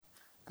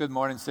Good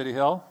morning, City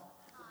Hill.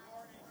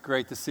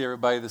 Great to see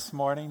everybody this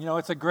morning. You know,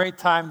 it's a great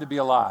time to be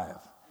alive.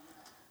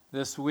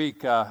 This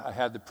week, I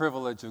had the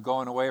privilege of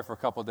going away for a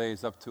couple of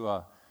days up to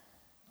a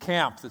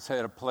camp that's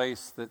at a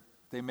place that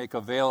they make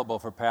available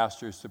for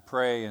pastors to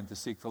pray and to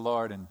seek the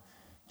Lord. And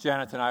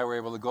Janet and I were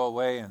able to go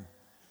away, and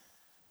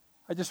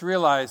I just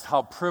realized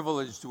how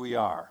privileged we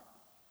are,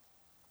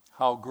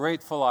 how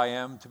grateful I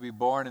am to be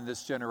born in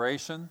this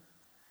generation.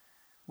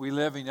 We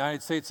live in the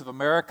United States of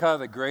America,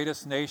 the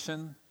greatest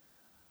nation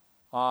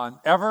on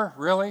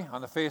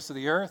the face of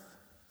the earth.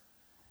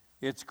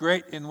 It's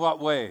great in what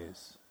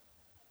ways?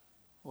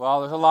 Well,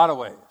 there's a lot of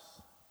ways.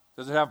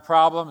 Does it have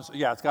problems?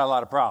 Yeah, it's got a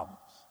lot of problems.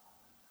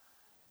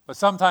 But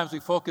sometimes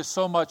we focus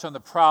so much on the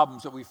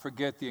problems that we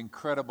forget the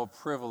incredible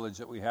privilege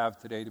that we have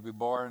today to be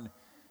born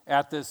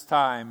at this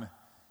time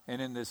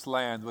and in this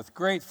land with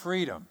great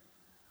freedom.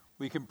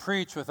 We can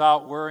preach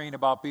without worrying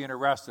about being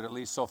arrested, at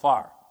least so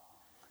far.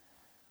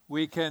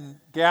 We can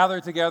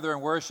gather together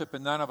and worship,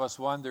 and none of us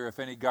wonder if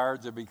any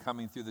guards will be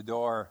coming through the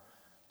door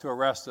to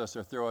arrest us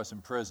or throw us in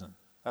prison.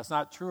 That's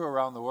not true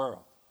around the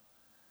world.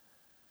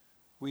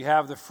 We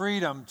have the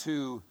freedom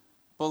to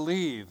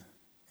believe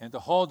and to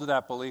hold to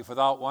that belief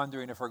without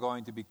wondering if we're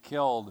going to be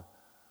killed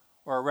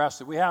or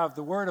arrested. We have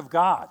the Word of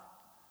God.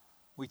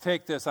 We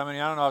take this, I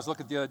was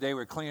looking the other day, we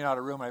were cleaning out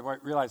a room, and I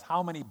realized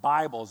how many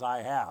Bibles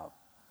I have.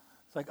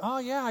 It's like, oh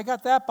yeah, I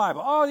got that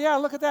Bible. Oh yeah,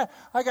 look at that.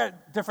 I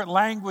got different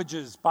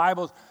languages,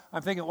 Bibles.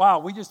 I'm thinking, wow,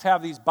 we just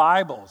have these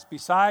Bibles.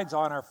 Besides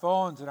on our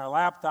phones and our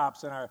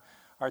laptops and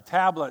our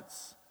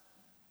tablets,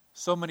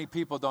 so many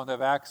people don't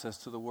have access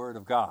to the Word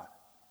of God.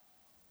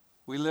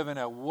 We live in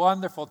a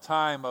wonderful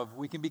time of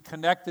we can be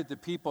connected to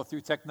people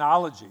through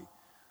technology.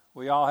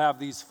 We all have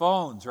these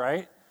phones,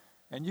 right?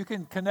 And you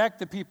can connect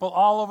to people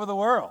all over the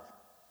world.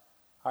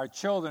 Our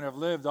children have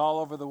lived all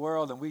over the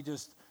world, and we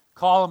just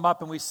call them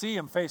up and we see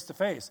them face to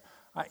face.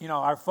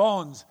 Our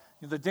phones,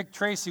 the Dick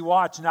Tracy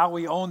watch, now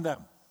we own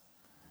them.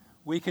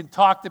 We can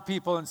talk to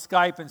people in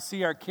Skype and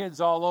see our kids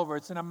all over.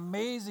 It's an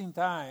amazing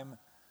time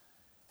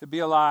to be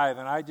alive.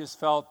 And I just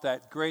felt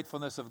that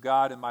gratefulness of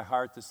God in my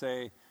heart to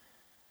say,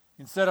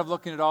 instead of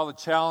looking at all the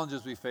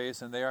challenges we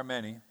face, and they are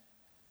many,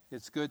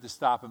 it's good to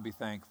stop and be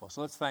thankful.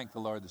 So let's thank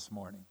the Lord this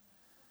morning.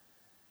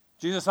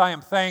 Jesus, I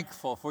am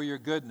thankful for your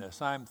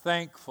goodness. I am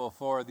thankful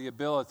for the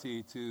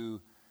ability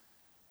to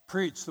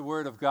preach the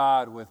Word of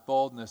God with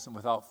boldness and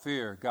without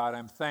fear. God,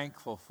 I'm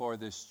thankful for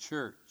this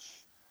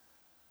church.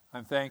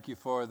 I'm thankful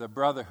for the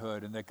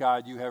brotherhood and that,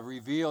 God, you have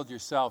revealed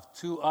yourself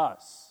to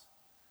us.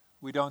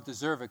 We don't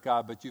deserve it,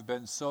 God, but you've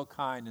been so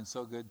kind and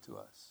so good to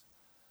us.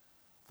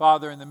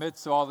 Father, in the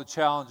midst of all the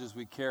challenges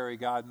we carry,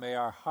 God, may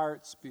our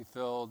hearts be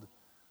filled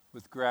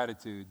with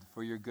gratitude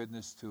for your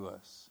goodness to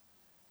us.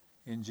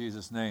 In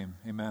Jesus' name,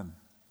 amen.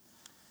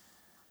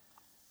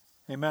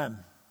 Amen.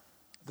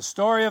 The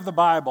story of the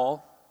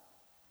Bible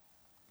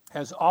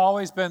has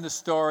always been the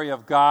story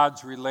of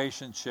God's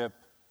relationship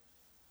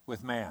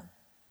with man.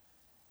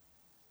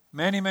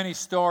 Many, many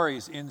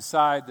stories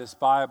inside this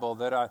Bible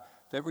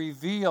that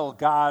reveal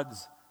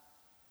God's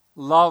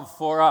love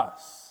for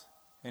us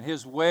and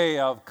his way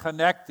of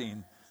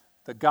connecting,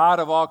 the God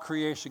of all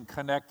creation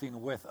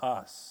connecting with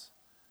us.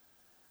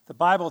 The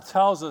Bible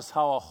tells us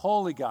how a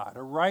holy God,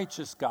 a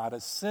righteous God, a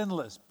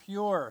sinless,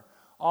 pure,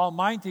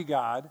 almighty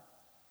God,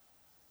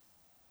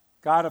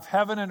 God of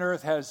heaven and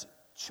earth, has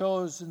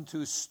chosen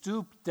to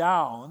stoop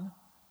down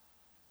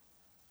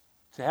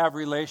to have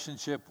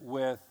relationship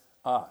with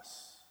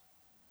us.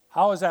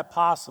 How is that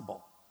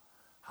possible?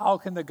 How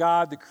can the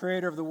God, the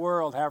creator of the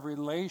world, have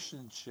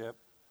relationship,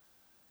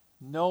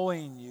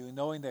 knowing you,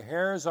 knowing the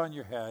hairs on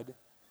your head?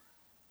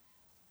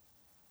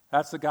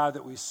 That's the God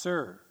that we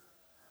serve.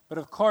 But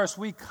of course,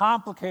 we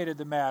complicated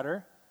the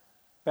matter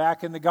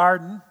back in the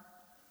garden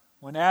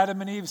when Adam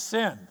and Eve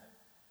sinned.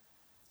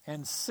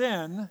 And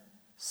sin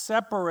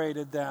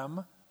separated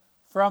them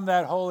from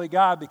that holy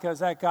God,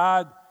 because that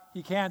God,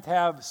 he can't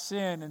have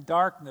sin and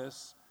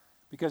darkness,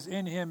 because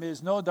in him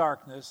is no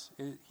darkness.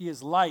 He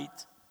is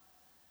light.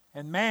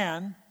 And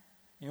man,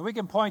 we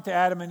can point to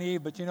Adam and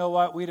Eve, but you know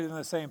what? We did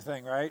the same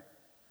thing, right?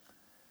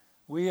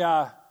 We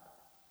all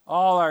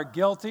are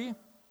guilty.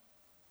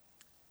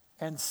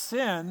 And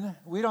sin,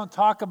 we don't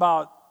talk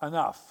about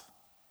enough.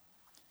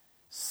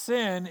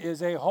 Sin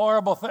is a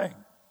horrible thing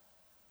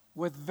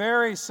with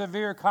very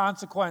severe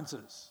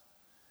consequences,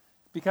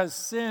 because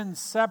sin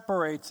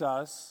separates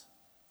us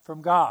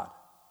from God.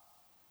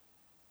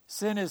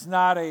 Sin is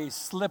not a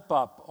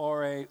slip-up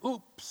or a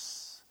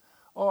oops,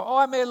 or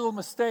I made a little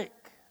mistake.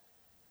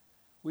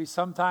 We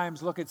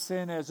sometimes look at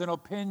sin as an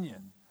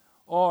opinion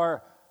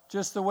or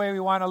just the way we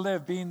want to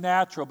live, being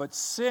natural. But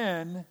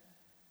sin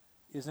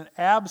is an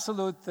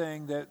absolute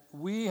thing that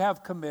we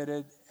have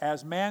committed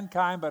as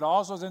mankind, but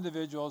also as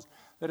individuals,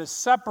 that has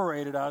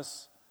separated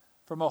us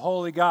from a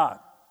holy God.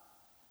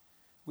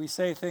 We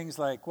say things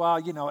like,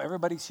 well,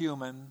 everybody's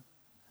human.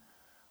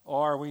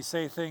 Or we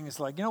say things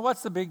like,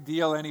 what's the big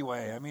deal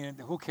anyway?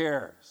 Who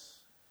cares?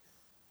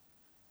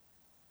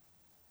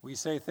 We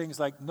say things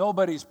like,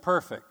 nobody's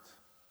perfect.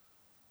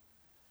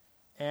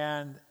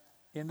 And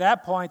in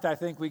that point, I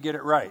think we get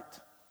it right.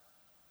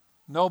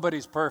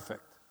 Nobody's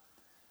perfect.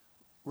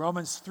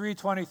 Romans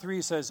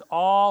 3:23 says,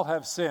 all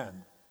have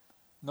sinned.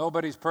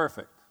 Nobody's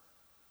perfect.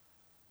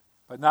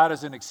 But not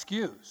as an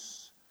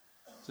excuse.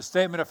 It's a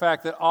statement of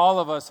fact that all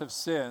of us have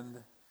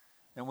sinned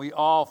and we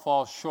all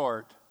fall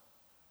short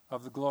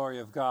of the glory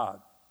of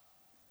God.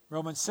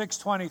 Romans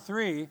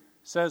 6:23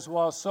 says,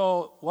 well,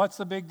 so what's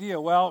the big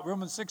deal? Well,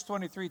 Romans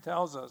 6:23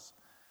 tells us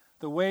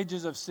the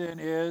wages of sin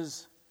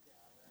is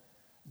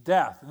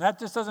death. And that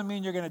just doesn't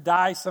mean you're going to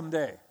die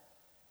someday.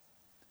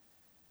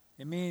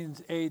 It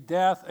means a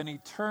death, an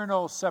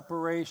eternal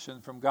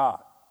separation from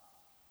God.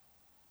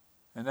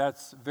 And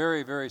that's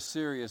very, very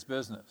serious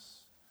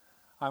business.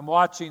 I'm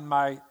watching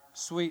my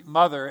sweet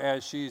mother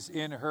as she's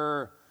in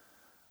her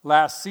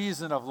last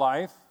season of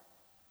life.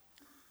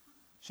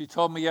 She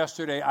told me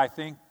yesterday, I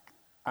think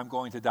I'm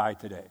going to die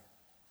today.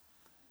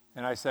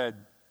 And I said,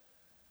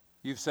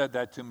 you've said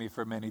that to me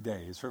for many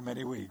days, for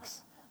many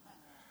weeks.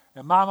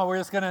 And Mama, we're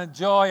just going to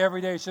enjoy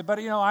every day. She said, but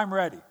I'm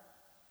ready.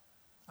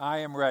 I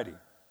am ready.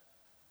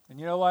 And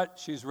you know what?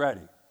 She's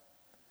ready.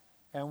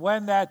 And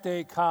when that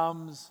day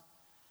comes,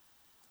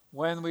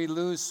 when we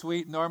lose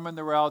sweet Norma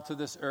Norell to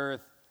this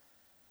earth,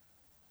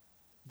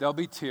 there'll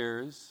be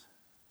tears.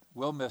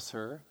 We'll miss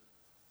her.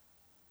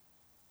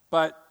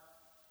 But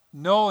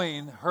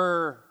knowing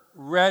her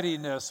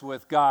readiness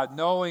with God,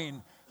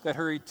 knowing that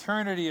her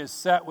eternity is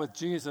set with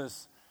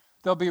Jesus,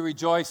 there'll be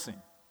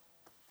rejoicing.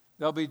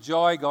 There'll be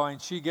joy going.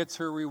 She gets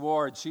her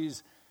reward.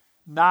 She's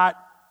not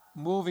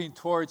moving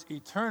towards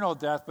eternal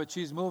death, but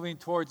she's moving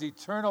towards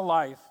eternal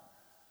life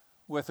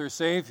with her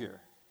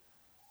Savior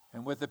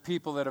and with the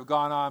people that have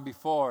gone on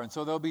before. And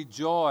so there'll be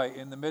joy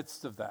in the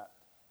midst of that.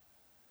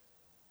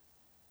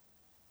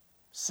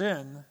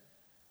 Sin,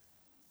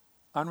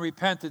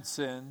 unrepented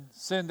sin,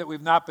 sin that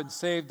we've not been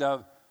saved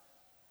of,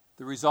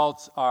 the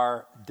results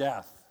are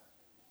death.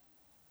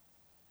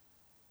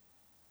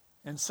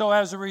 And so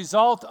as a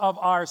result of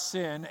our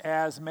sin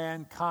as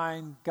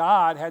mankind,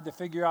 God had to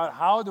figure out,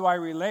 how do I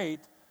relate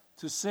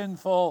to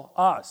sinful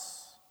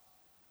us?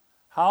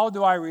 How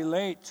do I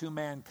relate to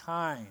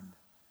mankind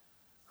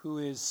who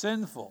is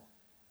sinful?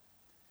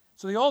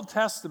 So the Old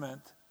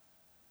Testament,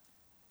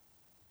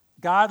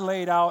 God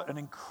laid out an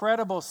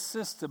incredible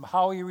system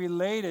how he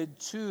related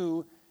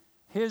to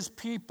his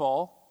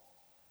people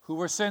who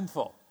were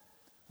sinful.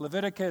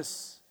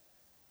 Leviticus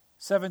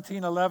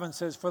 17:11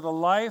 says, for the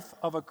life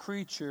of a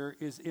creature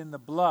is in the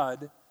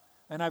blood,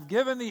 and I've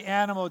given the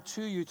animal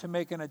to you to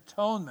make an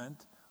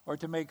atonement or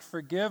to make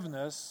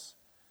forgiveness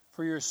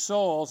for your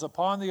souls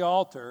upon the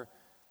altar,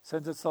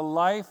 since it's the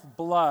life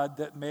blood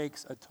that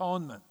makes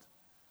atonement.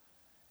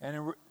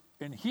 And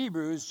in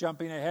Hebrews,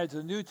 jumping ahead to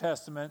the New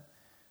Testament,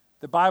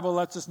 the Bible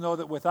lets us know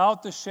that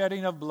without the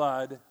shedding of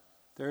blood,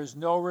 there is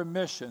no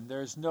remission,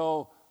 there's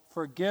no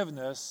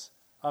forgiveness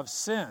of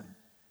sin.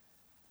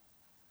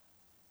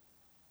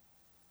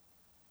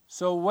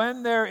 So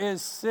when there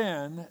is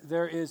sin,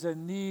 there is a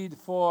need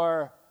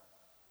for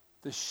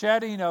the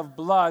shedding of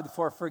blood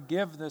for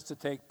forgiveness to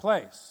take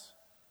place.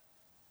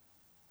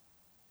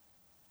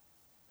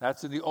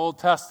 That's in the Old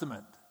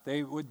Testament.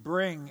 They would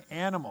bring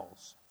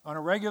animals. On a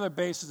regular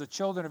basis, the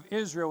children of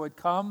Israel would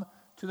come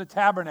to the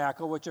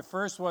tabernacle, which at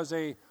first was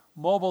a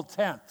mobile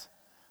tent.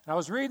 And I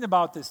was reading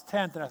about this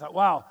tent, and I thought,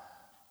 wow,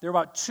 there are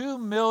about 2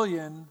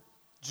 million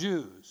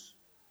Jews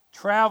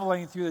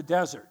traveling through the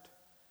desert.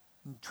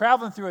 And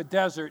traveling through a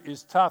desert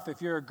is tough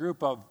if you're a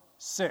group of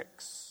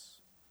 6.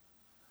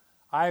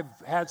 I've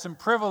had some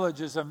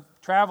privileges of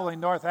traveling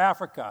North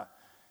Africa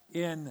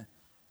in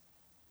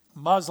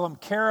Muslim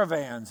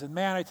caravans. And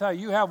man, I tell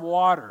you, you have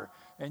water,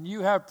 and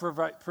you have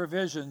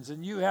provisions,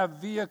 and you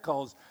have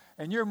vehicles,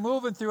 and you're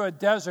moving through a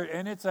desert,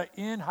 and it's an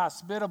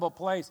inhospitable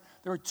place.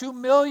 There were 2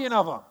 million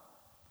of them.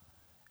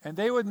 And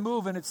they would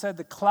move, and it said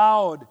the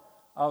cloud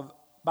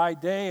by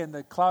day and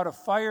the cloud of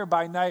fire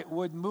by night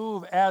would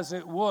move as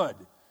it would,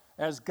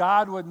 as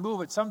God would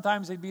move it.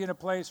 Sometimes they'd be in a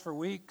place for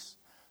weeks,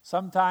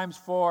 sometimes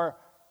for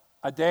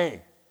a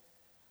day.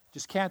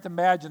 Just can't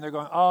imagine. They're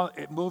going, oh,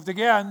 it moved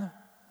again.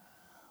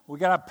 We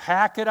got to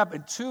pack it up.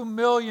 And 2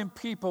 million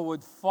people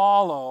would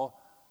follow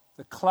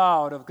the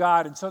cloud of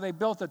God. And so they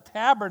built a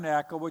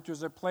tabernacle, which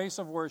was a place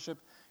of worship,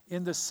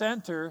 in the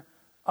center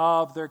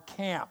of their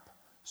camp,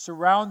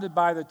 surrounded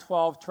by the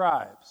 12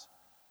 tribes.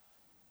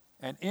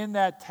 And in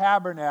that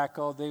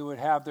tabernacle, they would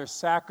have their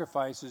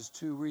sacrifices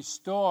to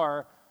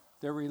restore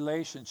their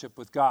relationship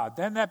with God.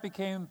 Then that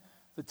became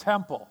the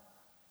temple,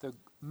 the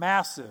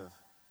massive,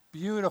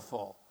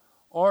 beautiful,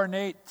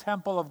 ornate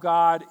temple of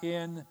God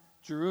in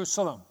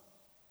Jerusalem.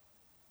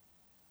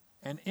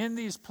 And in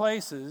these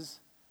places,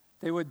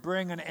 they would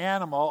bring an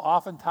animal,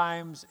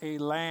 oftentimes a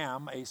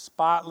lamb, a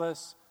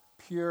spotless,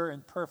 pure,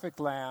 and perfect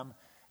lamb,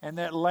 and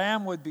that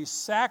lamb would be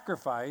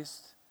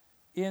sacrificed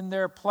in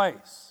their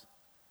place.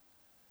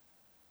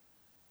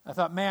 I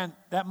thought, man,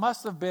 that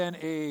must have been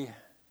a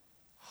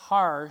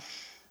harsh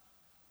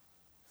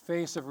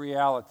face of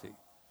reality.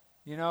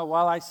 You know,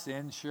 while I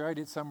sinned, sure, I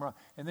did something wrong.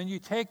 And then you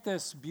take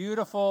this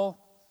beautiful,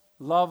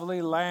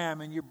 lovely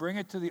lamb and you bring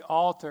it to the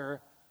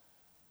altar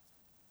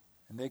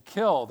And they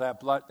kill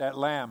that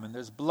lamb, and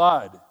there's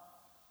blood,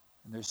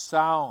 and there's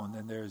sound,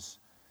 and there's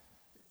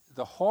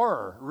the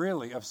horror,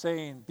 really, of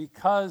saying,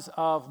 because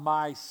of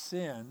my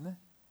sin,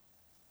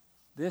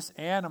 this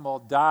animal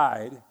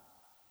died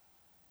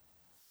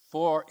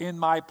in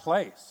my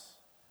place.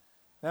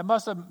 That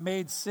must have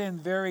made sin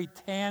very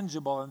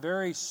tangible and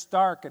very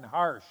stark and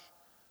harsh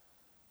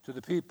to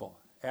the people,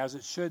 as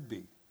it should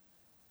be.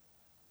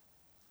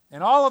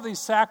 And all of these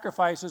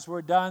sacrifices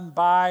were done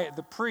by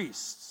the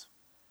priests.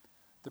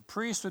 The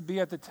priests would be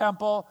at the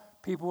temple.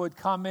 People would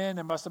come in.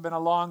 There must have been a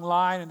long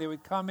line, and they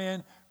would come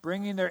in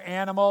bringing their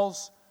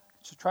animals.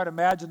 So try to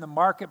imagine the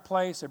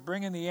marketplace. They're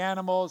bringing the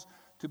animals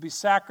to be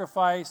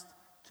sacrificed,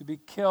 to be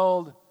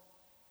killed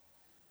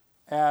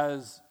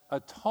as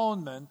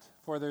atonement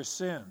for their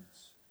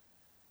sins.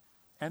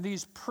 And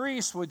these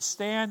priests would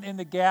stand in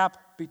the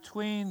gap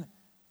between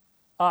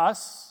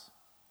us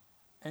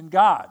and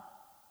God.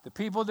 The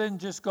people didn't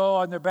just go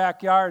in their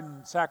backyard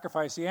and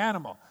sacrifice the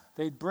animal.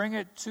 They'd bring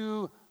it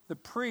to the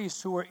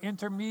priests who were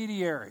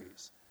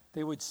intermediaries.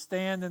 They would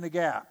stand in the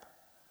gap.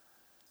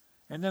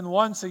 And then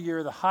once a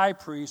year, the high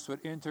priest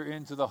would enter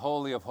into the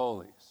Holy of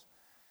Holies.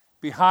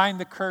 Behind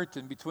the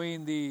curtain,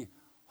 between the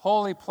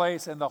holy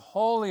place and the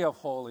Holy of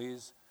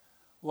Holies,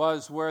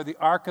 was where the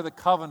Ark of the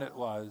Covenant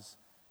was.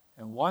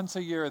 And once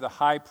a year, the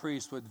high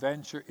priest would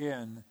venture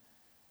in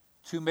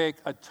to make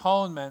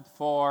atonement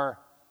for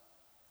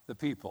the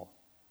people.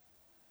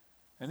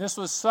 And this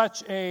was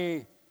such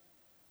a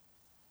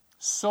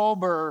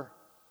sober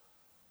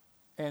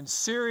and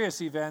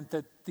serious event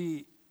that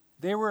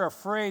they were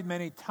afraid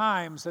many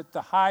times that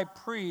the high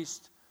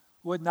priest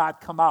would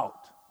not come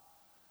out.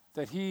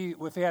 That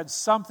if he had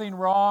something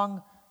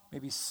wrong,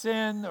 maybe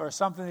sin or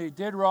something that he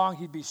did wrong,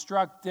 he'd be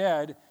struck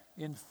dead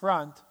in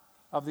front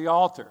of the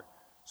altar.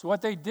 So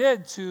what they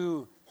did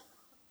to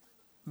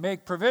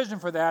make provision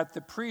for that,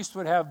 the priest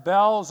would have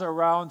bells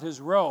around his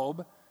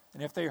robe,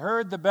 and if they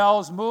heard the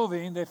bells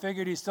moving, they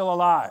figured he's still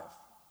alive.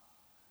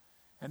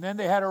 And then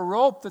they had a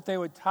rope that they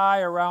would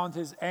tie around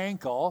his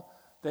ankle,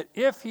 that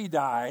if he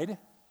died,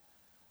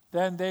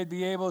 then they'd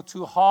be able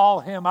to haul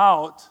him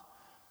out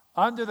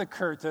under the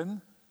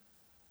curtain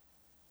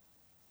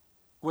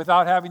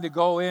without having to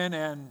go in,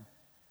 and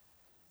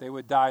they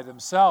would die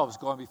themselves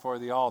going before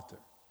the altar.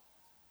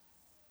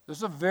 This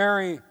is a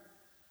very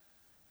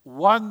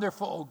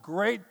wonderful,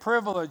 great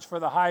privilege for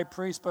the high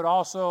priest, but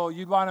also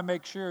you'd want to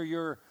make sure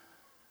you're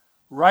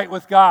right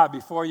with God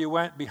before you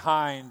went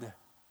behind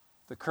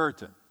the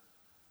curtain.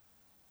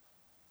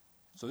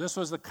 So this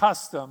was the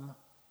custom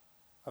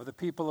of the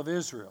people of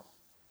Israel.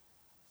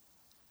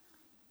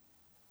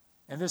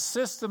 And this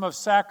system of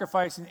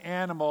sacrificing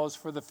animals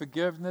for the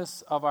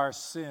forgiveness of our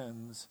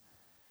sins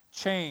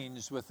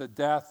changed with the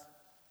death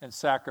and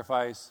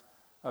sacrifice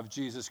of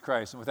Jesus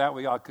Christ. And with that,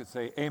 we all could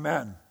say,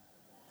 amen.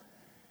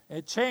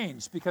 It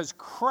changed because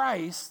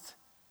Christ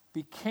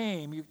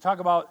became, you talk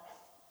about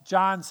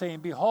John saying,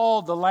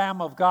 behold the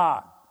Lamb of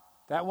God.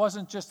 That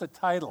wasn't just a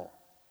title.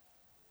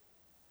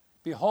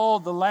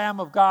 Behold the Lamb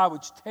of God,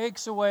 which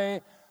takes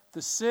away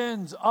the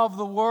sins of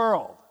the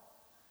world.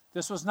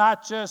 This was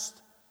not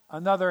just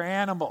another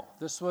animal.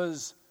 This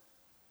was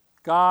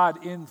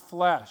God in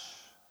flesh,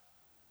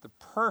 the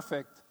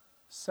perfect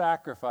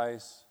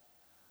sacrifice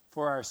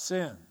for our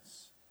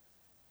sins.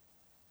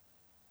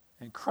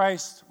 And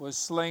Christ was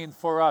slain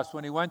for us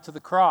when he went to the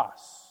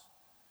cross.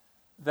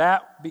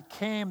 That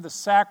became the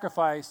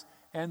sacrifice.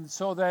 And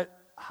so that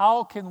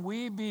how can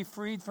we be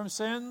freed from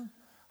sin?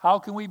 How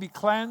can we be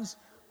cleansed?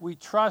 We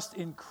trust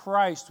in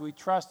Christ. We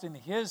trust in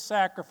his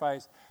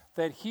sacrifice,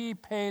 that he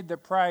paid the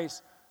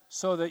price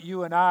so that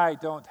you and I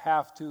don't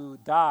have to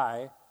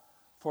die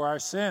for our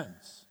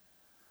sins.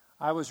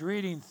 I was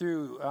reading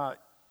through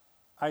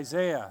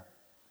Isaiah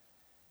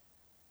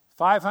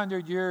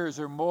 500 years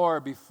or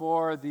more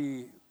before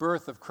the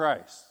birth of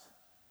Christ.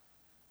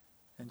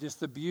 And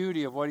just the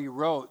beauty of what he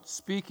wrote,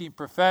 speaking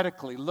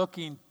prophetically,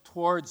 looking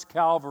towards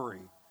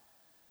Calvary.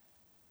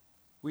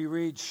 We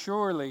read,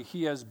 surely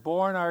he has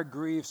borne our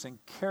griefs and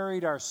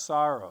carried our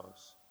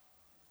sorrows.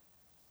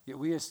 Yet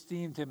we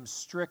esteemed him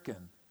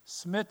stricken,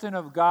 smitten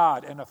of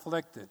God, and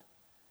afflicted.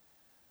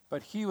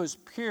 But he was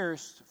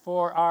pierced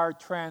for our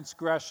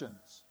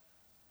transgressions.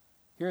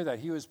 Hear that.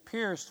 He was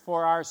pierced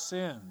for our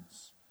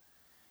sins.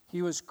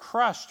 He was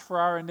crushed for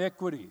our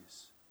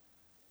iniquities.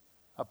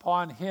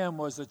 Upon him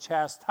was the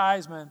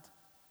chastisement.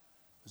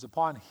 It was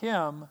upon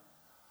him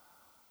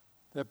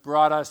that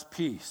brought us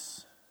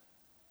peace.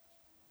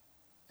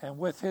 And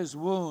with his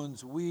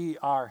wounds we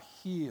are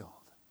healed.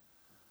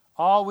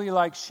 All we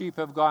like sheep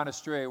have gone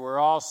astray. We're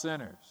all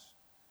sinners.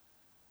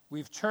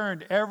 We've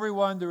turned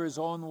everyone to his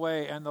own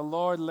way, and the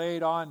Lord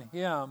laid on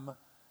him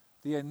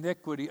the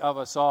iniquity of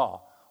us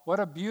all. What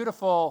a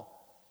beautiful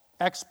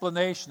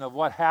explanation of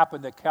what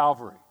happened at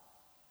Calvary.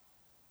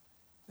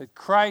 That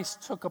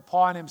Christ took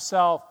upon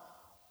himself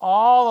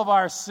all of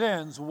our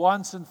sins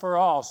once and for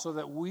all so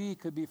that we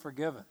could be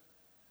forgiven.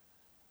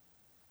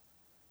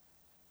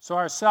 So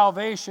our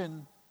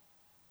salvation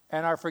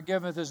and our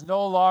forgiveness is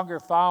no longer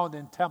found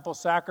in temple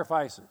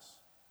sacrifices.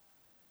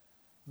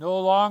 No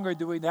longer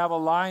do we have a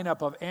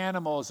lineup of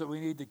animals that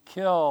we need to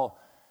kill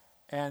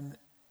and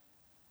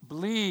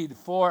bleed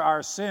for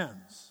our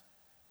sins.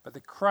 But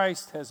that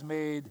Christ has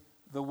made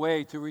the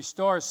way to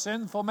restore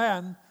sinful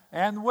men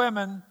and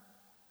women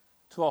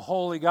to a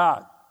holy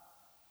God.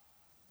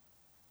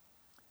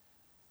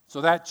 So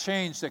that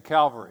changed at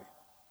Calvary.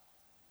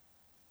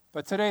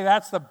 But today,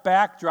 that's the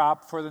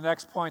backdrop for the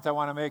next point I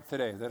want to make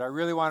today, that I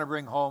really want to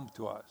bring home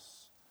to us.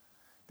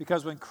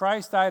 Because when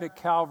Christ died at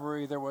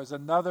Calvary, there was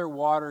another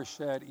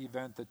watershed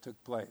event that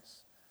took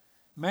place.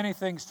 Many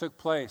things took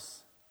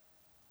place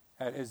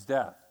at his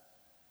death.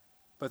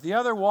 But the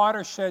other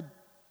watershed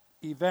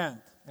event,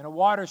 and a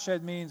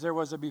watershed means there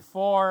was a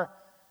before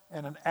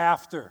and an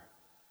after.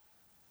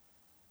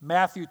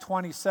 Matthew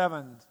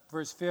 27,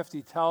 verse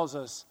 50 tells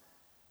us,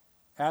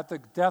 at the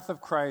death of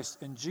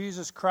Christ, and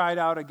Jesus cried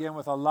out again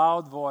with a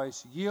loud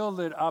voice,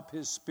 yielded up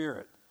his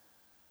spirit.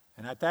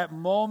 And at that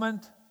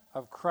moment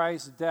of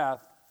Christ's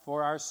death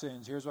for our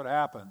sins, here's what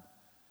happened.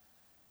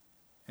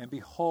 And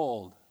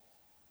behold,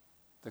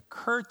 the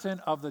curtain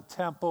of the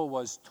temple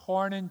was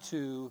torn in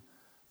two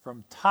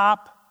from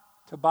top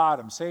to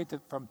bottom. Say it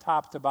from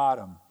top to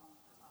bottom.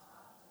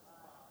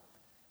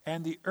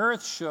 And the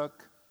earth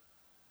shook,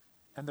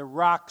 and the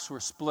rocks were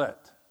split.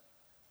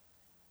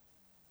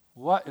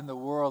 What in the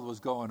world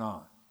was going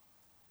on?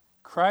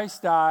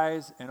 Christ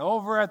dies, and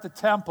over at the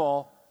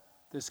temple,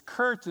 this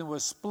curtain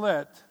was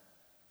split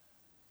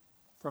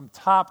from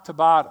top to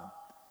bottom.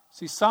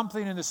 See,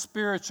 something in the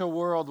spiritual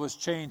world was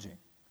changing.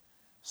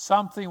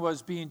 Something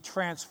was being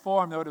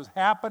transformed. What was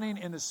happening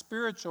in the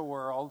spiritual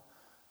world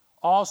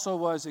also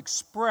was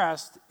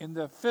expressed in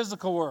the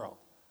physical world.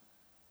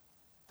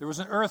 There was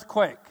an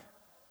earthquake,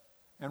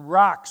 and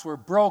rocks were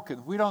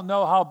broken. We don't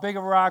know how big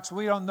of rocks,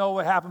 we don't know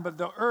what happened, but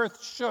the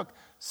earth shook.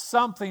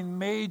 Something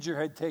major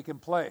had taken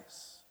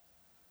place.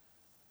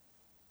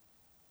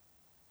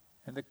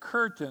 And the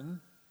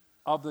curtain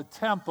of the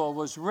temple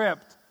was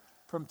ripped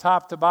from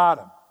top to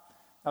bottom.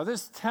 Now,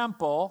 this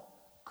temple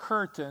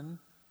curtain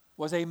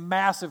was a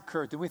massive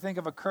curtain. We think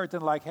of a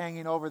curtain like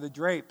hanging over the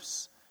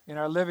drapes in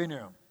our living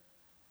room.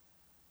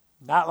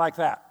 Not like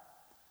that.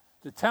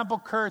 The temple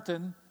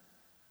curtain,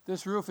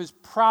 this roof is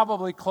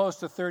probably close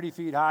to 30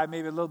 feet high,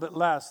 maybe a little bit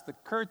less. The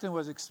curtain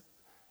was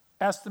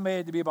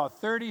estimated to be about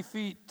 30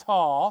 feet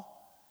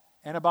tall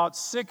and about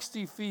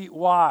 60 feet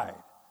wide.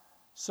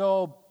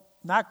 So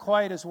not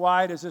quite as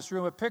wide as this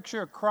room. A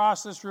picture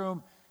across this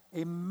room,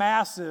 a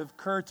massive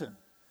curtain.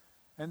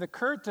 And the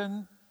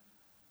curtain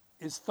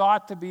is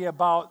thought to be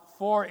about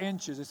 4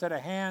 inches. It's at a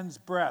hand's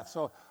breadth,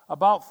 so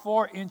about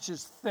 4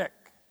 inches thick.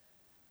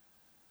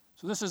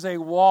 So this is a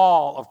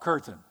wall of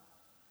curtain.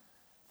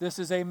 This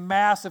is a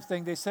massive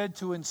thing. They said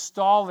to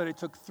install it, it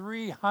took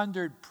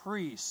 300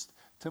 priests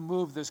to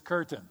move this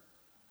curtain.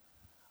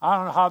 I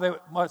don't know how they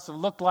must have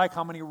looked like,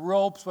 how many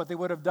ropes, what they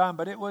would have done,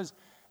 but it was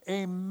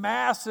a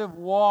massive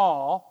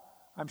wall.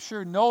 I'm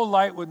sure no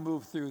light would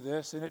move through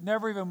this, and it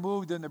never even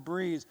moved in the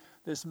breeze.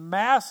 This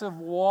massive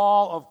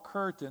wall of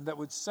curtain that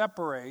would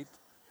separate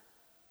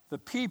the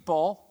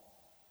people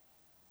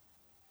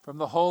from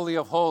the Holy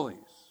of Holies,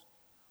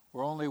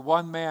 where only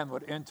one man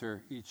would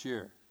enter each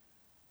year.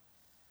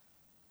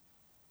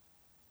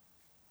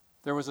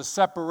 There was a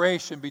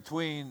separation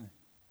between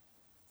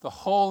the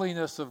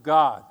holiness of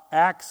God,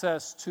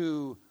 access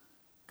to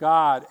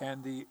God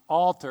and the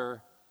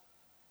altar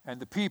and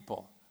the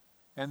people.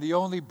 And the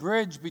only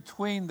bridge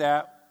between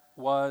that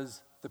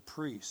was the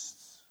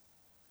priests.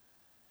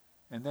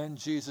 And then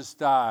Jesus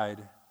died,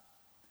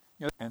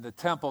 and the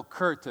temple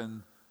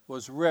curtain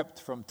was ripped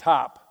from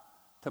top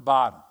to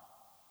bottom.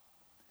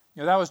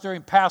 That was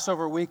during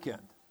Passover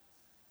weekend.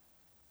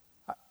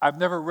 I've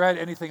never read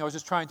anything. I was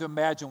just trying to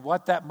imagine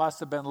what that must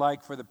have been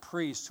like for the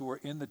priests who were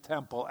in the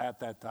temple at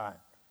that time.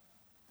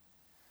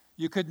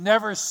 You could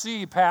never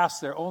see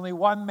past there. Only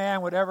one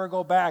man would ever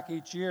go back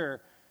each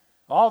year.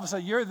 All of a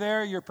sudden, you're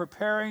there, you're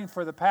preparing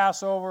for the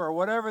Passover or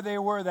whatever they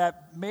were,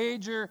 that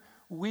major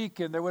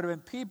weekend. There would have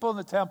been people in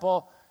the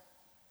temple,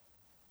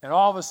 and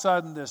all of a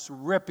sudden, this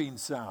ripping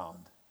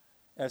sound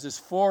as this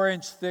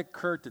 4-inch thick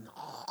curtain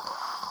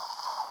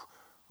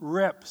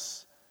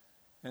rips,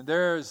 and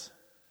there's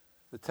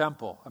the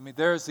temple.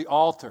 There's the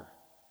altar.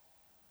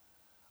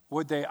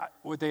 Would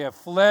they have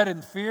fled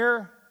in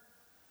fear?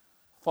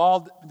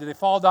 Did they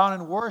fall down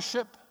in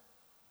worship?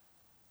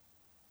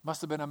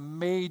 Must have been a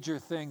major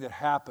thing that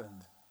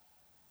happened.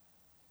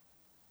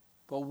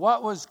 But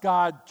what was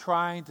God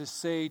trying to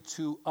say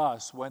to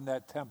us when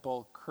that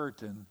temple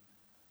curtain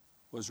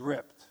was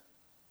ripped?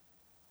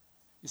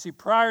 You see,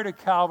 prior to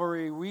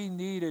Calvary, we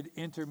needed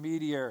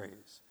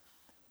intermediaries.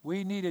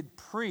 We needed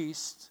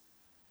priests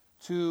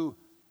to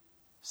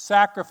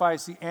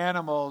sacrifice the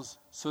animals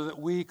so that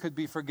we could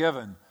be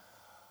forgiven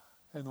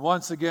and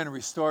once again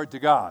restored to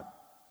God.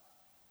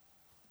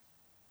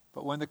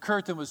 But when the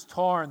curtain was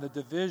torn, the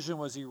division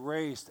was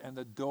erased and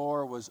the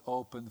door was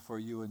opened for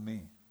you and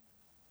me.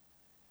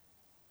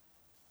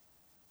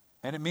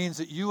 And it means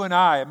that you and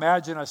I,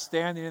 imagine us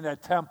standing in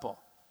that temple,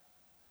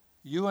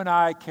 you and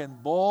I can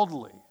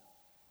boldly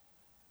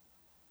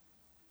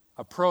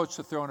approach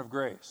the throne of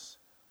grace.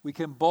 We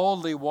can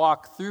boldly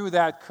walk through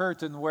that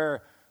curtain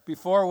where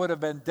before it would have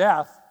been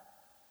death.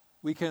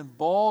 We can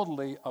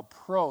boldly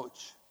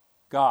approach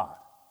God.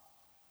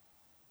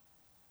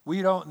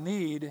 We don't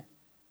need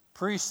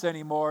priests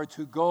anymore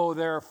to go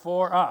there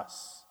for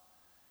us.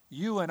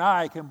 You and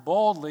I can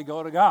boldly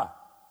go to God.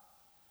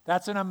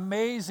 That's an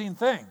amazing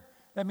thing.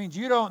 That means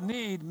you don't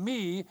need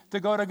me to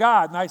go to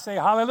God. And I say,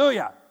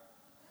 hallelujah.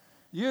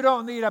 You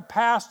don't need a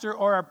pastor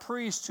or a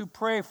priest to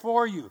pray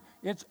for you.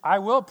 I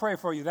will pray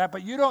for you,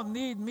 but you don't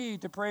need me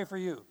to pray for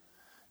you.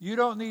 You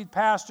don't need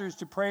pastors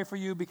to pray for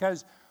you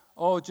because,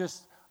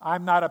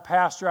 I'm not a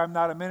pastor, I'm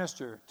not a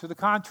minister. To the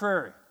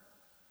contrary.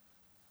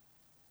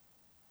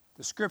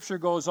 The scripture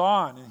goes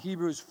on in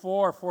Hebrews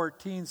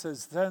 4:14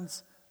 says,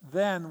 "Since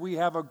then we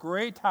have a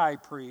great high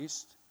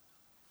priest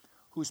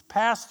who's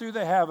passed through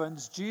the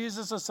heavens,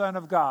 Jesus the Son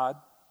of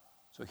God."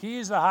 So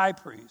he's the high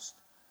priest.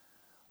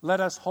 "Let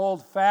us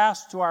hold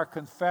fast to our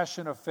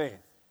confession of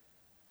faith.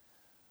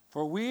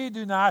 For we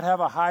do not have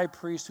a high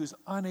priest who's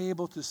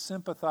unable to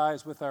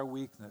sympathize with our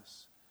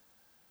weakness,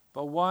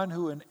 but one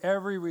who in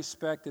every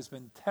respect has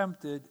been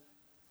tempted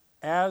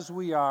as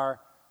we are,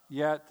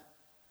 yet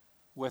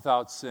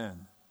without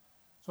sin."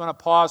 I just want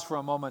to pause for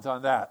a moment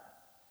on that.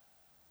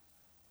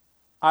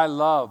 I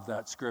love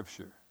that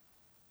scripture.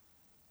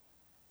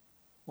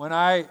 When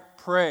I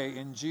pray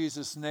in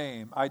Jesus'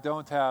 name, I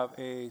don't have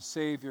a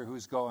Savior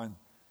who's going,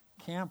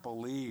 "Can't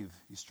believe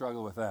you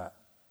struggle with that.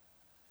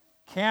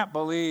 Can't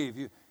believe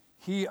you."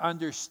 He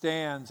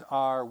understands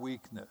our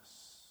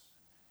weakness.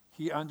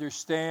 He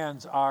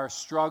understands our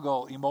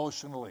struggle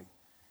emotionally.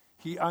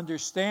 He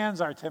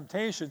understands our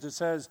temptations. It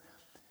says,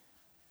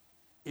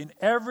 in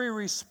every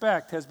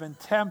respect has been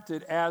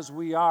tempted as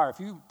we are. If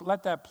you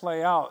let that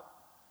play out,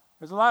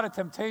 there's a lot of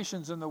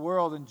temptations in the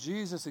world, and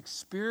Jesus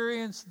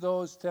experienced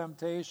those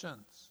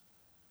temptations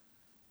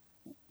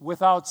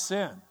without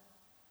sin.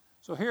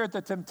 So here,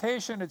 the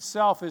temptation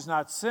itself is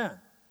not sin.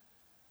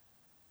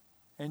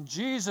 And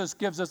Jesus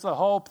gives us the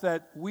hope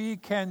that we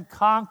can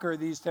conquer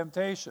these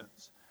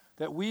temptations,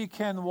 that we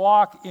can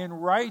walk in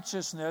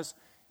righteousness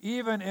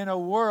even in a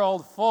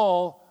world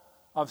full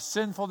of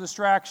sinful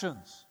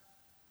distractions.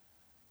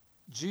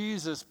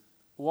 Jesus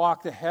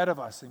walked ahead of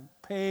us and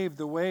paved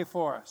the way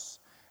for us.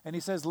 And he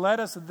says, "Let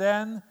us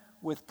then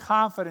with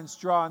confidence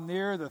draw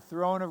near the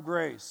throne of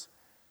grace,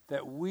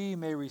 that we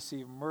may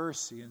receive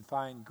mercy and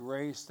find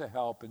grace to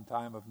help in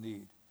time of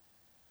need."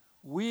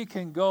 We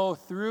can go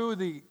through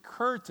the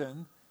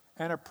curtain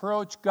and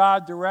approach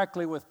God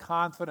directly with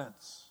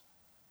confidence.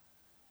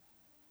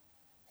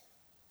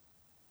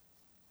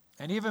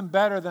 And even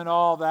better than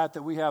all that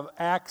we have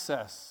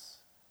access.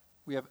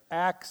 We have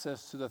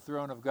access to the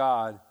throne of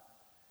God.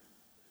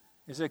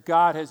 Is that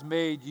God has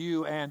made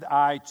you and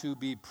I to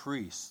be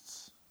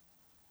priests.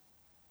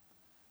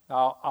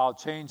 Now, I'll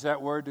change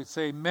that word to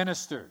say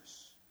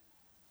ministers.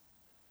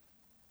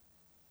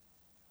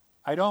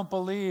 I don't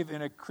believe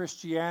in a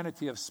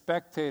Christianity of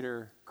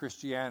spectator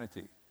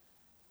Christianity.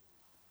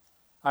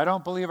 I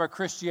don't believe our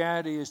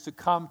Christianity is to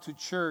come to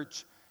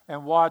church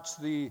and watch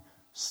the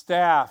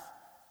staff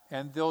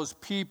and those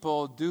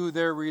people do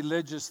their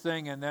religious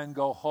thing and then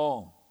go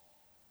home.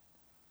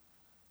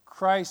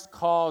 Christ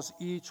calls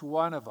each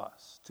one of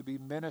us to be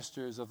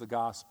ministers of the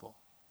gospel.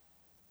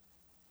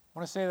 I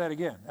want to say that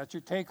again. That's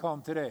your take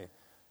home today.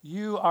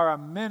 You are a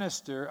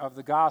minister of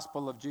the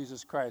gospel of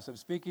Jesus Christ. I'm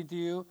speaking to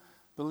you,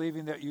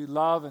 believing that you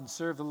love and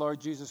serve the Lord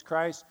Jesus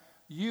Christ.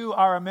 You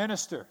are a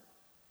minister.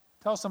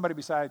 Tell somebody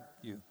beside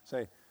you.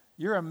 Say,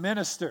 "You're a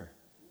minister."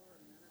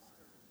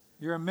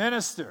 You're a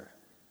minister.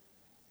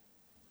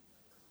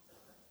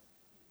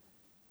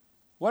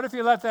 What if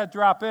you let that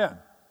drop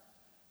in?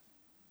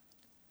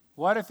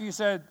 What if you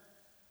said,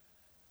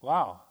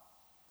 "Wow,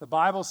 the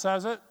Bible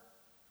says it.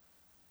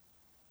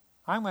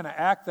 I'm going to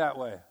act that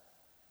way.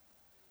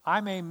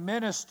 I'm a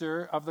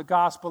minister of the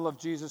gospel of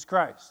Jesus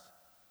Christ."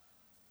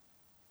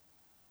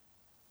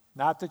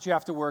 Not that you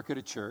have to work at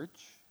a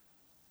church,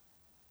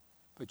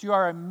 but you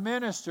are a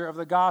minister of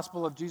the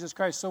gospel of Jesus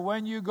Christ. So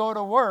when you go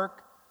to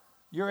work,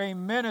 you're a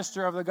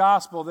minister of the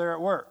gospel there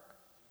at work.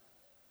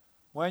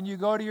 When you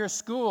go to your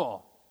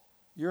school,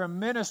 you're a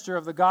minister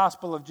of the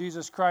gospel of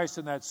Jesus Christ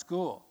in that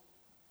school.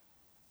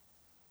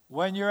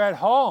 When you're at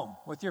home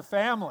with your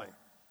family,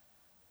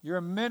 you're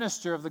a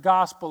minister of the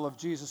gospel of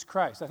Jesus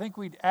Christ. I think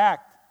we'd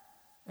act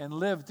and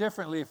live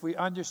differently if we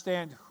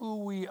understand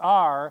who we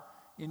are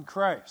in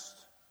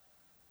Christ.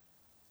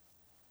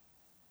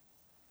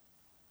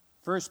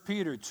 1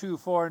 Peter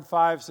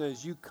 2:4-5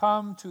 says, "You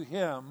come to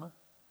him,"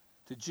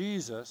 to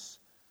Jesus,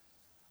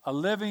 "a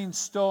living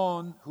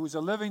stone, who's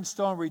a living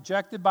stone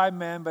rejected by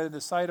men, but in the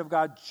sight of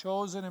God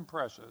chosen and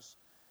precious.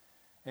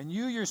 And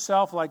you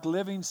yourself, like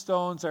living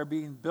stones, are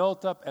being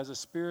built up as a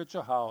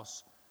spiritual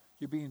house.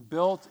 You're being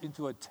built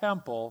into a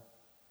temple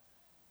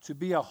to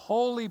be a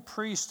holy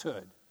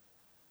priesthood,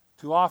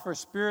 to offer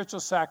spiritual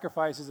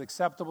sacrifices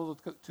acceptable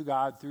to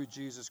God through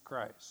Jesus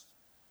Christ."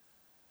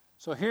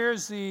 So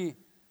here's the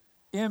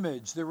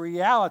image, the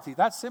reality,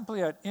 not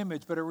simply an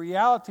image, but a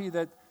reality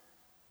that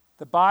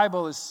the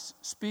Bible is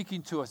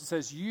speaking to us. It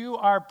says, you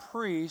are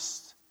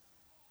priests,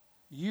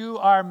 you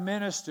are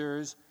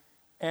ministers,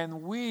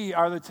 and we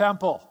are the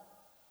temple.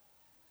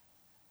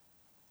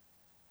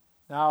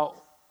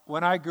 Now,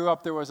 when I grew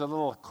up, there was a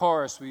little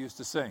chorus we used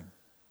to sing.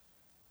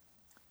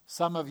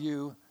 Some of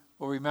you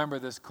will remember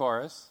this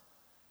chorus.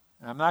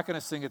 And I'm not going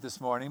to sing it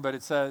this morning, but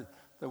it says,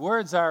 the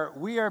words are,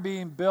 we are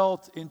being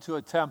built into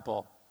a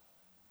temple,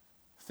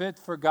 fit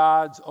for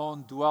God's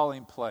own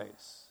dwelling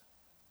place,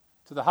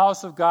 to the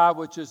house of God,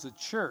 which is the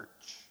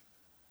church.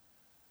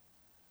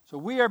 So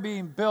we are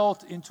being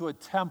built into a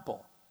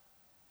temple.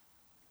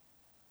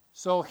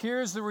 So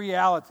here's the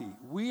reality.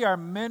 We are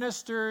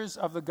ministers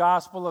of the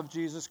gospel of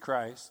Jesus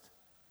Christ,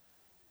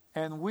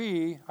 and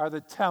we are the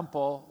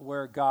temple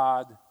where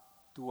God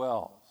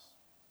dwells.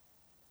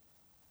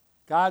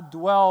 God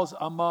dwells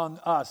among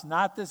us,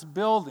 not this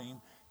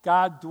building.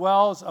 God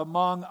dwells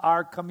among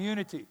our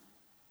community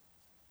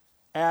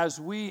as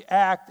we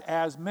act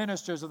as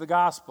ministers of the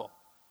gospel.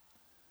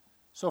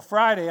 So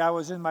Friday, I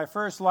was in my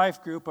first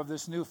life group of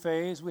this new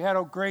phase. We had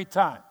a great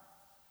time.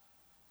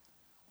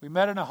 We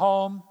met in a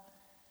home.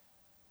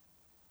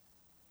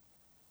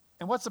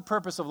 And what's the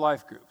purpose of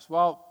life groups?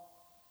 Well,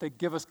 they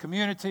give us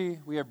community.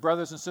 We have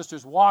brothers and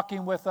sisters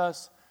walking with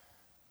us.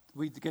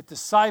 We get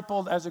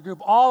discipled as a group.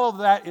 All of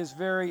that is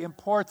very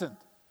important.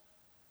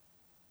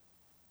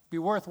 Be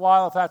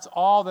worthwhile if that's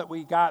all that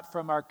we got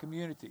from our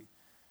community.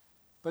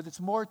 But it's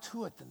more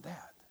to it than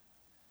that.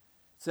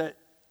 It's that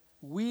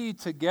we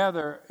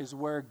together is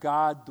where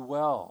God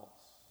dwells.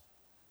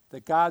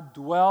 That God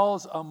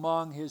dwells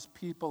among his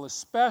people,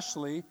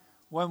 especially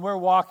when we're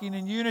walking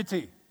in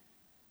unity.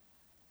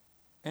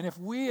 And if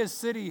we as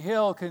City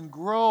Hill can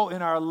grow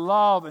in our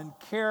love and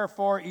care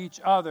for each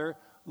other,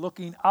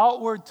 looking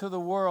outward to the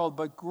world,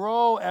 but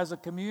grow as a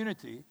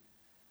community,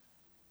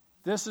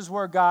 this is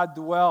where God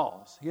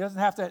dwells. He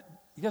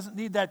doesn't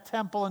need that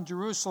temple in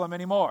Jerusalem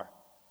anymore.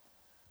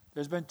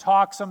 There's been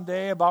talk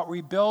someday about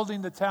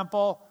rebuilding the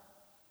temple.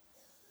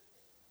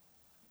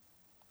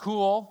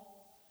 Cool.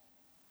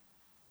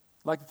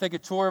 I'd like to take a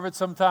tour of it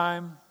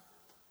sometime.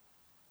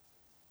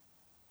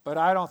 But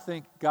I don't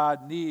think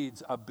God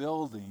needs a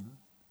building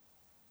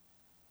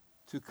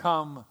to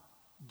come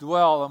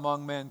dwell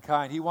among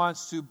mankind. He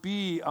wants to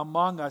be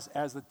among us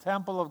as the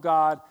temple of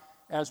God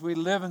as we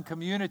live in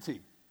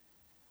community.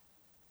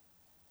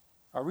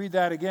 I'll read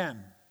that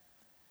again.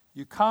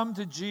 You come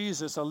to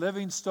Jesus, a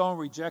living stone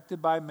rejected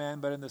by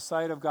men, but in the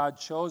sight of God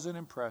chosen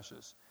and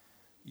precious.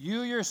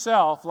 You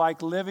yourself,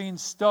 like living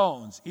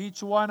stones,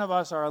 each one of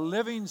us are a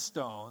living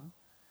stone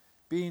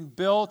being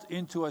built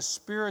into a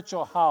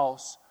spiritual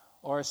house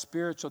or a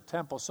spiritual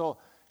temple. So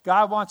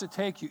God wants to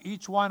take you.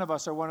 Each one of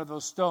us are one of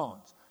those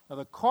stones. Now,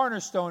 the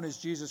cornerstone is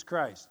Jesus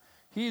Christ.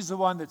 He's the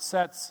one that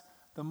sets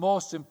the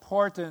most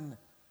important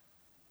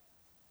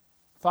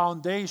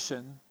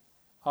foundation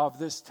of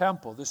this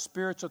temple, this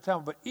spiritual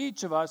temple. But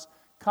each of us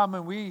come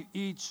and we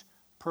each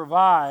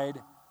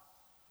provide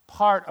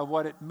part of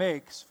what it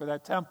makes for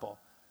that temple.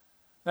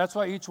 That's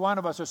why each one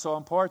of us are so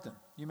important.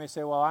 You may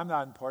say, well, I'm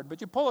not important. But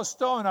you pull a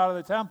stone out of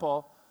the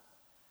temple,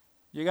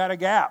 you got a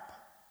gap.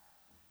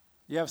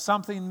 You have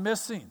something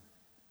missing.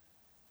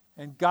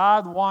 And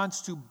God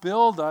wants to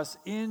build us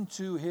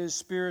into his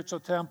spiritual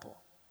temple.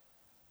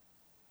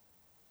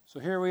 So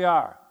here we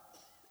are.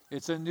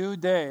 It's a new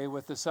day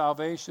with the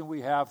salvation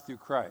we have through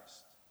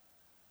Christ.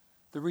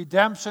 The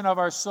redemption of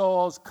our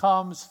souls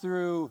comes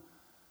through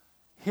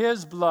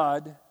his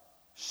blood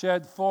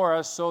shed for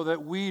us so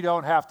that we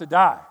don't have to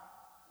die.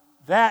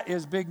 That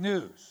is big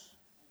news.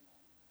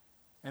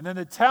 And then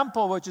the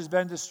temple which has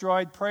been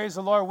destroyed, praise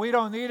the Lord, we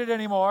don't need it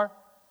anymore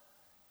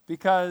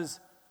because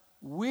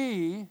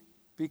we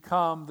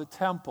become the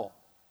temple.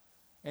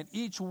 And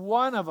each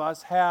one of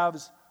us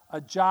has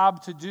a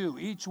job to do.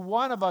 Each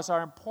one of us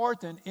are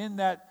important in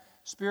that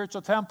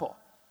spiritual temple.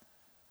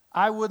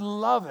 I would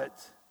love it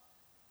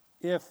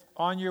if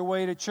on your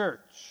way to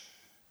church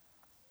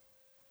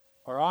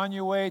or on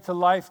your way to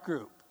life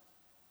group,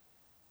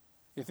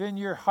 if in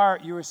your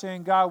heart you were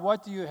saying, God,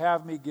 what do you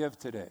have me give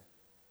today?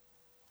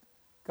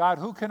 God,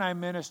 who can I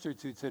minister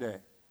to today?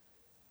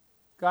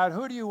 God,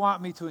 who do you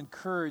want me to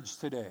encourage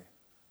today?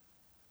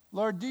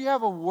 Lord, do you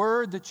have a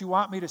word that you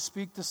want me to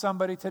speak to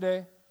somebody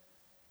today?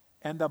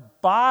 And the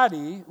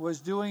body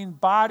was doing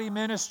body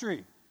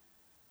ministry.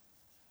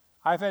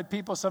 I've had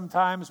people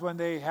sometimes when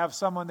they have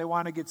someone they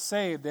want to get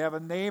saved, they have a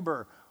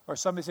neighbor or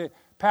somebody say,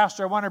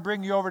 Pastor, I want to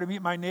bring you over to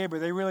meet my neighbor.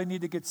 They really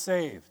need to get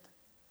saved.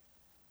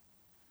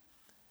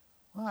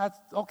 Well, that's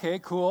okay,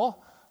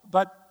 cool.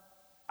 But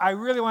I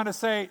really want to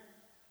say,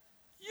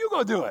 you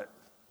go do it.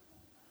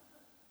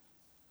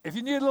 If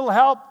you need a little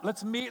help,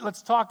 let's meet.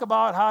 Let's talk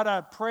about how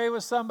to pray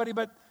with somebody.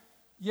 But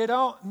you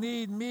don't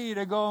need me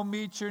to go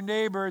meet your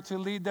neighbor to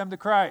lead them to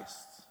Christ.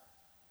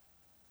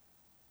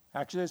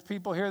 Actually, there's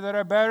people here that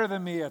are better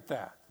than me at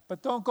that.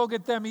 But don't go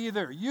get them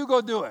either. You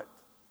go do it.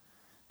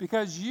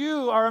 Because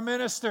you are a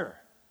minister.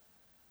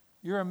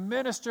 You're a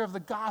minister of the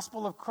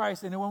gospel of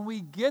Christ. And when we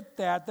get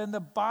that, then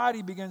the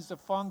body begins to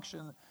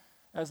function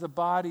as the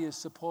body is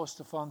supposed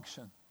to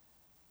function.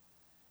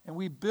 And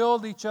we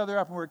build each other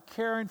up, and we're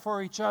caring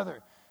for each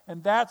other.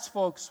 And that's,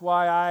 folks,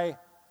 why I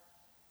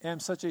am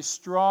such a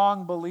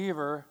strong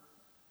believer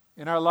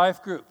in our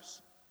life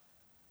groups.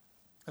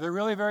 They're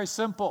really very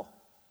simple,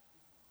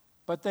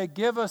 but they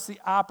give us the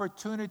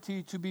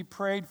opportunity to be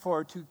prayed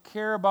for, to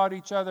care about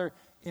each other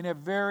in a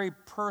very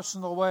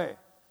personal way.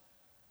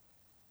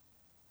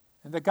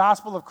 And the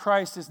gospel of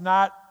Christ is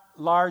not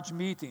large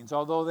meetings,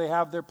 although they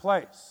have their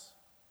place.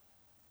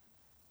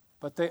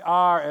 But they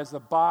are, as the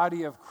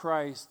body of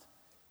Christ,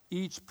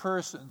 each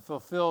person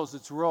fulfills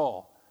its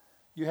role.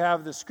 You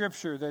have the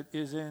scripture that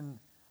is in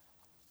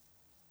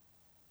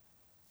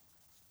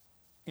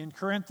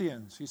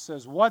Corinthians. He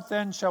says, "What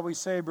then shall we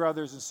say,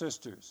 brothers and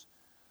sisters?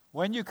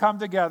 When you come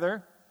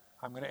together,"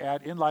 I'm going to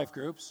add in life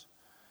groups,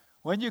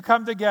 "when you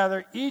come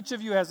together, each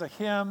of you has a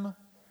hymn,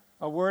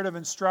 a word of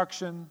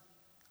instruction,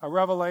 a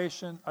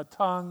revelation, a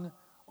tongue,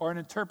 or an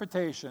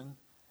interpretation,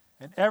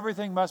 and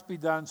everything must be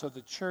done so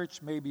the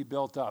church may be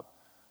built up."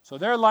 So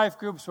their life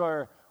groups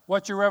are,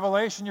 what's your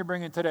revelation you're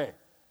bringing today?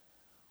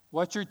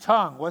 What's your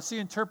tongue? What's the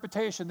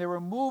interpretation? They were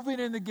moving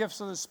in the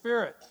gifts of the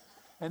Spirit,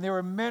 and they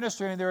were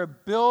ministering, and they were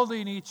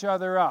building each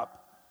other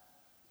up.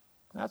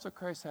 And that's what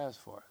Christ has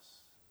for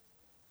us.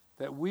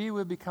 That we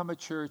would become a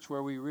church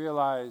where we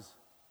realize,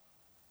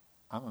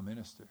 I'm a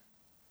minister.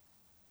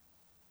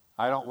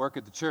 I don't work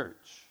at the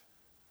church,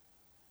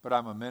 but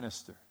I'm a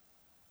minister.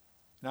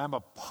 And I'm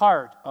a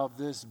part of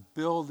this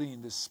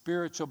building, this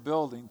spiritual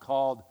building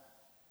called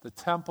the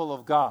temple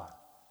of God.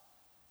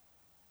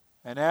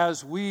 And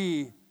as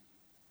we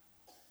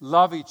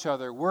love each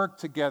other, work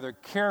together,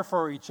 care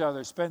for each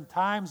other, spend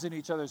times in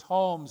each other's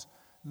homes,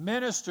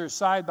 minister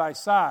side by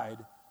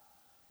side,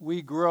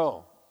 we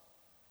grow.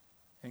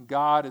 And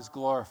God is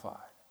glorified.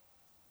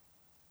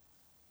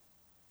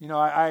 You know,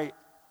 I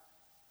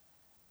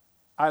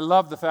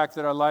love the fact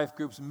that our life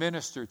groups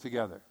minister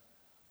together.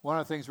 One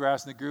of the things we're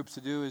asking the groups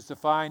to do is to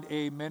find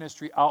a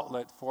ministry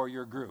outlet for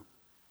your group.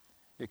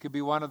 It could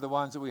be one of the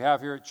ones that we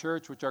have here at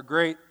church, which are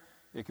great.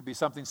 It could be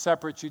something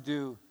separate you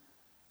do.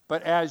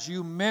 But as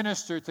you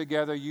minister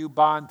together, you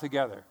bond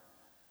together.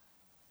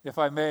 If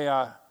I may,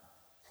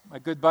 my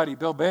good buddy,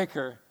 Bill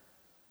Baker,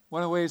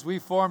 one of the ways we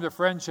formed a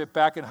friendship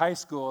back in high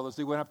school is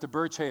we went up to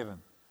Birch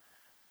Haven.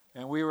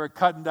 And we were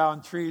cutting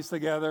down trees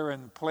together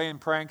and playing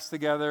pranks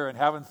together and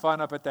having fun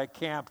up at that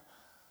camp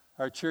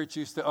our church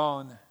used to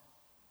own.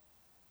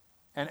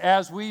 And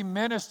as we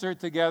ministered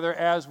together,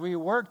 as we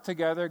worked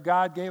together,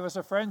 God gave us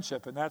a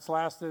friendship. And that's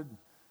lasted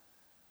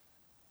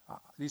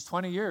these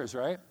 20 years,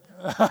 right?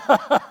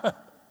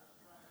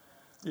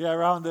 Yeah,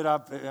 rounded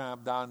up,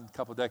 down a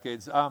couple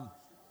decades.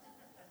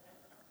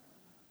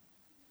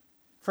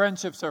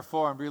 Friendships are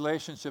formed,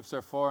 relationships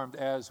are formed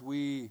as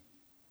we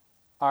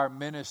are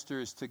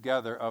ministers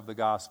together of the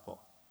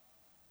gospel.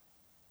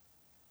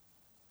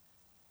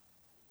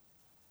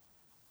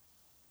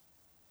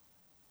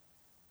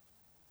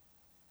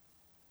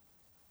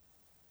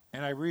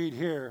 And I read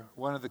here,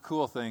 one of the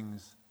cool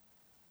things,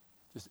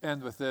 just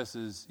end with this,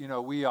 is, you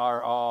know, we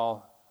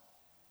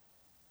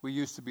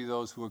used to be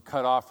those who were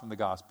cut off from the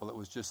gospel. It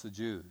was just the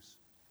Jews.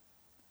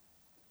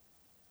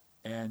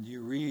 And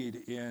you read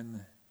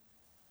in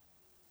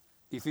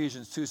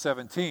Ephesians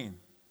 2:17,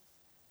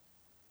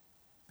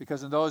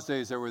 because in those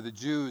days there were the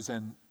Jews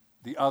and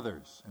the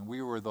others, and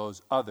we were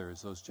those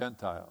others, those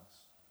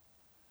Gentiles.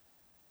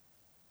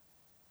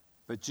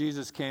 But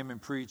Jesus came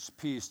and preached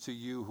peace to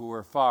you who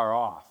were far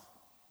off.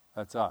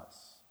 That's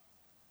us.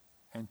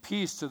 And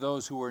peace to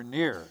those who were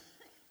near.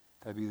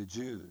 That'd be the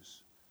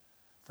Jews.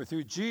 For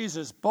through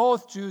Jesus,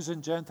 both Jews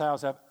and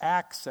Gentiles have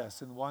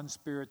access in one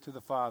Spirit to the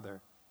Father.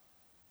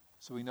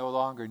 So we no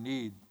longer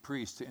need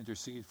priests to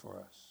intercede for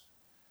us.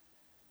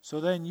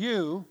 So then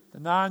you, the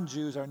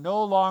non-Jews, are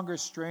no longer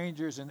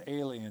strangers and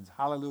aliens.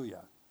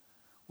 Hallelujah.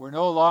 We're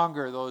no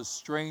longer those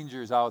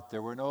strangers out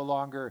there. We're no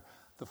longer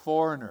the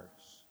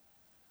foreigners.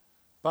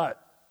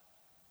 But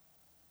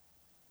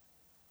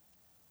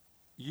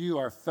you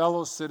are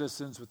fellow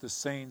citizens with the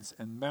saints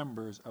and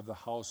members of the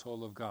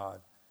household of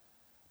God,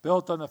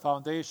 built on the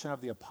foundation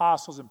of the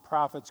apostles and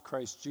prophets,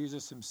 Christ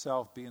Jesus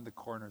himself being the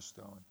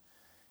cornerstone,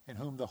 in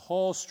whom the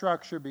whole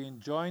structure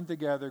being joined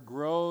together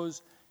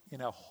grows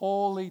in a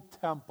holy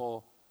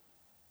temple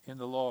in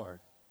the Lord,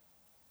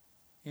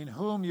 in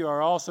whom you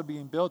are also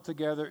being built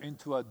together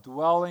into a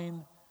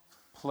dwelling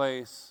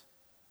place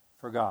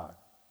for God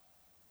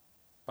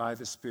by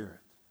the Spirit.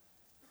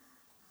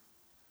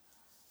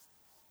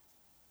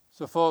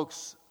 So,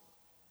 folks,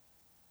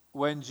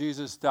 when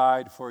Jesus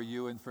died for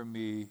you and for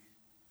me,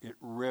 it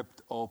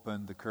ripped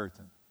open the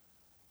curtain.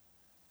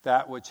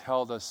 That which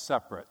held us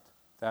separate,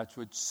 that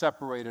which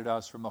separated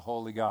us from the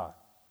holy God.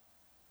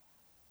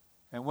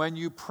 And when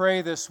you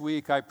pray this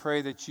week, I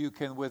pray that you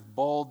can, with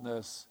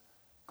boldness,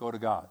 go to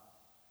God.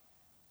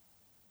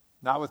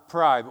 Not with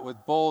pride, but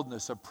with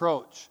boldness,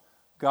 approach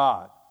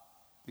God.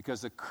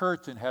 Because the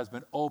curtain has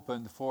been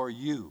opened for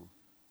you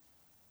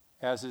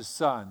as his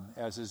son,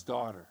 as his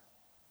daughter.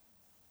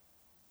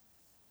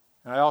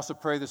 And I also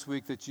pray this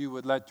week that you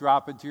would let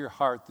drop into your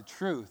heart the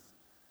truth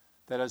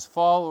that as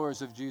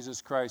followers of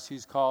Jesus Christ,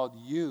 He's called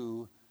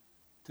you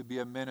to be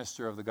a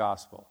minister of the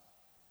gospel.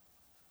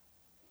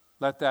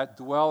 Let that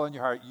dwell in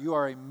your heart. You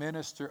are a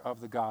minister of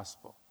the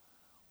gospel.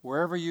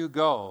 Wherever you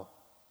go,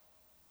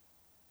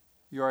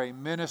 you are a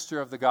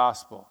minister of the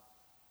gospel.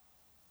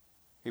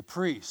 A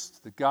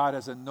priest that God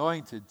has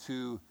anointed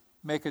to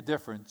make a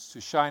difference,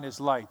 to shine His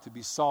light, to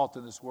be salt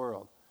in this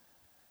world.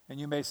 And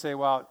you may say,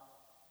 well,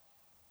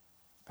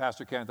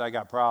 Pastor Kent, I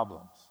got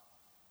problems.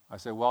 I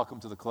say, welcome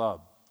to the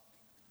club.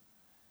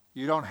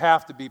 You don't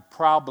have to be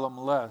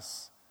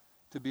problemless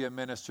to be a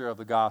minister of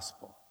the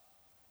gospel.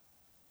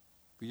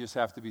 We just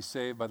have to be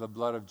saved by the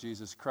blood of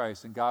Jesus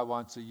Christ, and God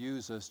wants to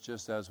use us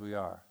just as we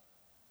are.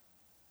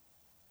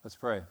 Let's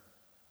pray.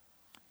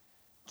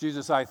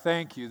 Jesus, I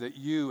thank you that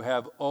you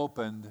have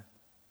opened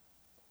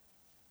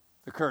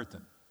the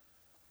curtain.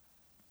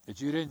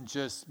 That you didn't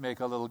just make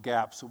a little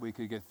gap so we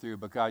could get through,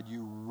 but God,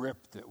 you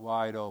ripped it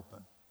wide open.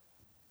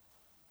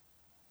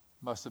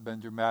 Must have been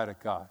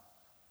dramatic, God.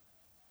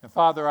 And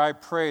Father, I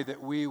pray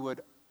that we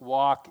would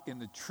walk in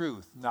the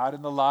truth, not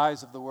in the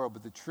lies of the world,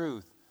 but the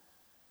truth,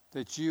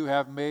 that you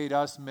have made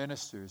us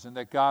ministers, and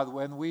that God,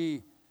 when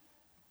we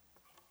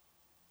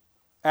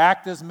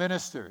act as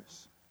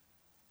ministers,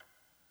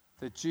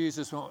 that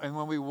Jesus, and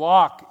when we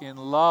walk in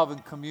love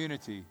and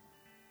community,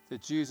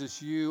 that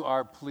Jesus, you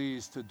are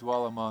pleased to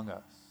dwell among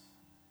us.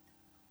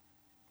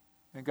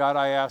 And God,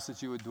 I ask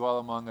that you would dwell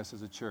among us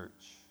as a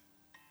church.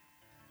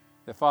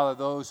 That, Father,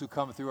 those who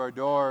come through our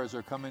doors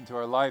or come into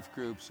our life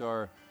groups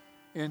or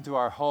into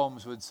our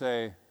homes would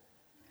say,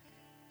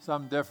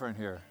 something different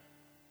here.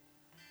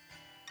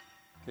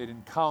 They'd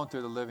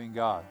encounter the living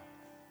God.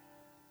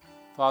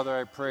 Father,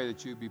 I pray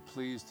that you'd be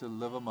pleased to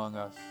live among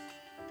us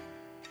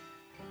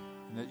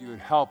and that you would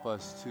help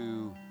us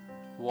to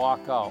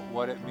walk out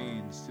what it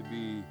means to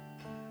be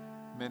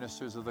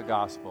ministers of the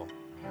gospel.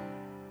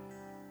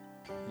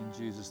 In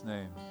Jesus'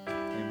 name,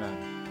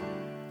 amen.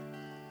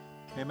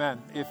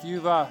 Amen. If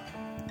you're not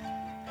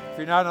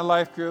in a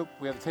life group,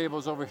 we have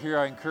tables over here.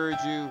 I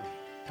encourage you,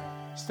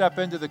 step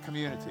into the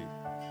community.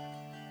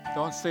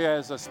 Don't stay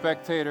as a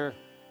spectator.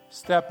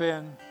 Step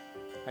in.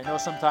 I know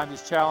sometimes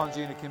it's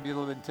challenging. It can be a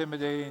little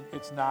intimidating.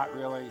 It's not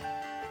really.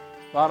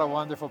 A lot of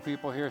wonderful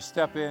people here.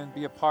 Step in.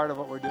 Be a part of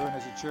what we're doing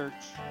as a church.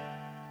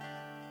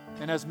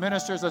 And as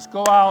ministers, let's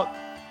go out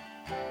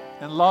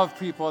and love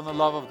people in the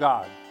love of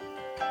God.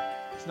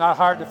 It's not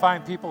hard to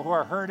find people who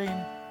are hurting.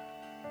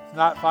 It's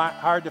not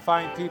hard to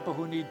find people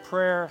who need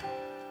prayer.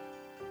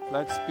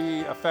 Let's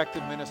be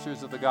effective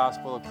ministers of the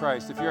gospel of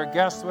Christ. If you're a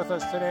guest with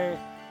us today,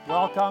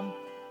 welcome.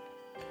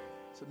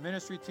 It's a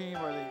ministry team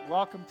or the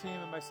welcome team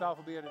and myself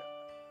will be at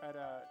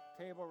a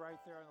table right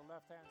there on the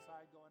left-hand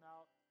side going out.